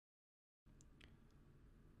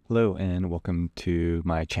Hello and welcome to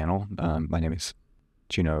my channel. My name is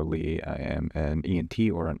Gino Lee. I am an ENT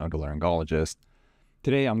or an otolaryngologist.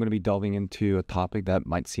 Today I'm going to be delving into a topic that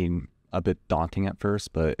might seem a bit daunting at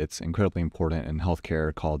first, but it's incredibly important in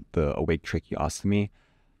healthcare, called the awake tracheostomy.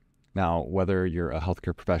 Now, whether you're a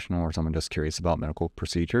healthcare professional or someone just curious about medical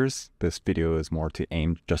procedures, this video is more to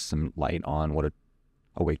aim just some light on what an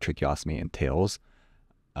awake tracheostomy entails,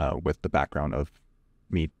 with the background of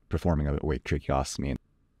me performing an awake tracheostomy.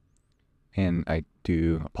 And I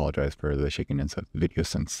do apologize for the shakiness of the video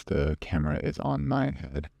since the camera is on my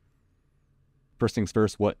head. First things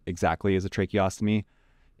first, what exactly is a tracheostomy?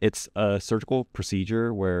 It's a surgical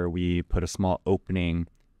procedure where we put a small opening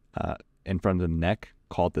in front of the neck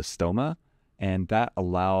called the stoma, and that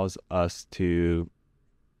allows us to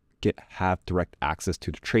have direct access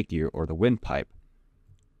to the trachea or the windpipe.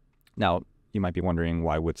 Now, you might be wondering,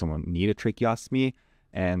 why would someone need a tracheostomy?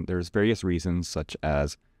 And there's various reasons, such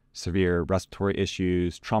as severe respiratory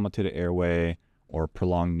issues, trauma to the airway, or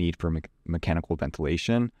prolonged need for mechanical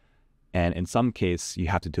ventilation. And in some cases, you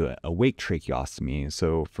have to do an awake tracheostomy.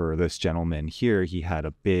 So for this gentleman here, he had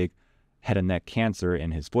a big head and neck cancer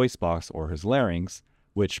in his voice box or his larynx,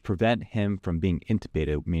 which prevent him from being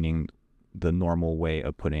intubated, meaning the normal way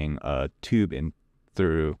of putting a tube in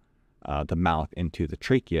through the mouth into the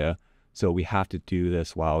trachea. So we have to do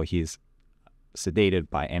this while he's sedated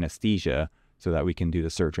by anesthesia, so that we can do the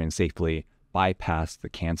surgery and safely bypass the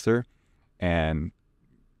cancer and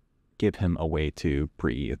give him a way to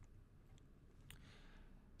breathe.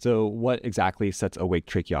 So what exactly sets awake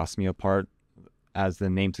tracheostomy apart? As the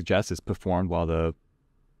name suggests, it's performed while the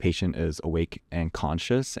patient is awake and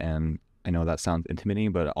conscious. And I know that sounds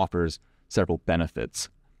intimidating, but it offers several benefits.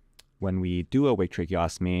 When we do awake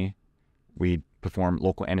tracheostomy, we perform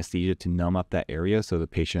local anesthesia to numb up that area so the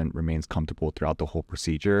patient remains comfortable throughout the whole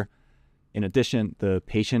procedure. In addition, the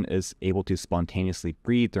patient is able to spontaneously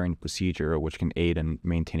breathe during the procedure, which can aid in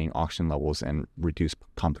maintaining oxygen levels and reduce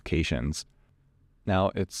complications.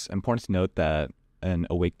 Now, it's important to note that an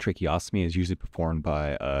awake tracheostomy is usually performed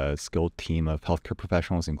by a skilled team of healthcare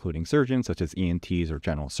professionals, including surgeons such as ENTs or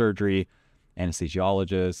general surgery,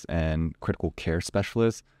 anesthesiologists, and critical care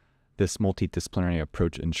specialists. This multidisciplinary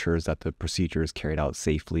approach ensures that the procedure is carried out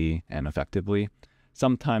safely and effectively.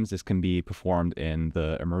 Sometimes this can be performed in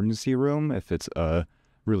the emergency room if it's a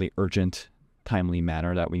really urgent, timely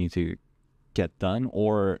manner that we need to get done,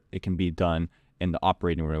 or it can be done in the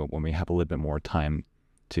operating room when we have a little bit more time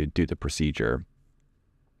to do the procedure.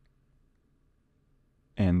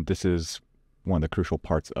 And this is one of the crucial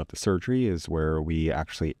parts of the surgery, is where we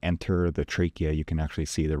actually enter the trachea. You can actually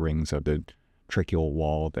see the rings of the tracheal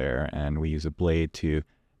wall there, and we use a blade to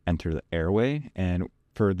enter the airway. And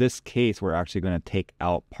for this case, we're actually going to take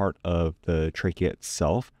out part of the trachea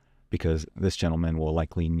itself, because this gentleman will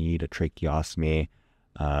likely need a tracheostomy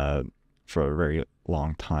for a very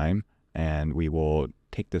long time. And we will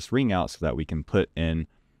take this ring out so that we can put in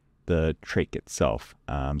the trach itself.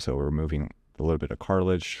 So we're removing a little bit of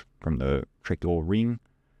cartilage from the tracheal ring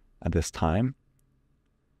at this time.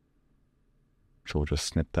 So we'll just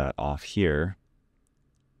snip that off here.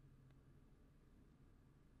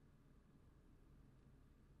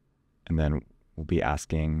 And then we'll be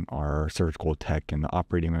asking our surgical tech in the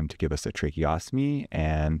operating room to give us a tracheostomy.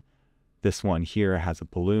 And this one here has a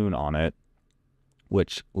balloon on it,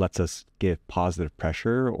 which lets us give positive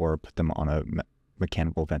pressure or put them on a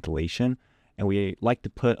mechanical ventilation. And we like to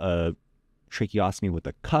put a tracheostomy with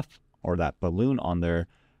a cuff or that balloon on there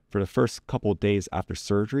for the first couple of days after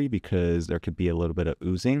surgery, because there could be a little bit of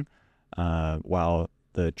oozing while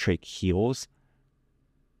the trach heals.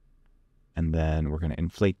 And then we're going to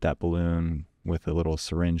inflate that balloon with a little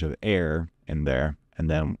syringe of air in there, and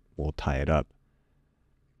then we'll tie it up.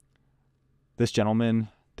 This gentleman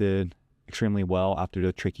did extremely well after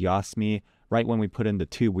the tracheostomy. Right when we put in the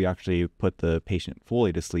tube, we actually put the patient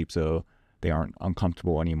fully to sleep so they aren't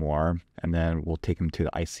uncomfortable anymore. And then we'll take him to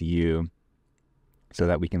the ICU so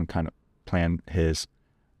that we can kind of plan his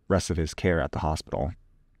rest of his care at the hospital.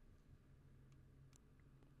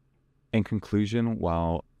 In conclusion,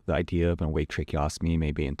 while the idea of an awake tracheostomy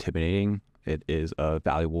may be intimidating, it is a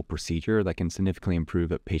valuable procedure that can significantly improve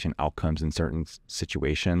the patient outcomes in certain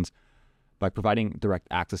situations. By providing direct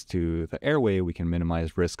access to the airway, we can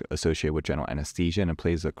minimize risk associated with general anesthesia, and it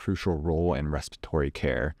plays a crucial role in respiratory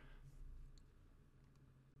care.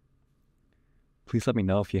 Please let me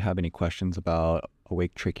know if you have any questions about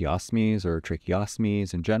awake tracheostomies or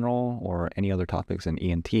tracheostomies in general, or any other topics in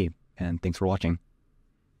ENT. And thanks for watching.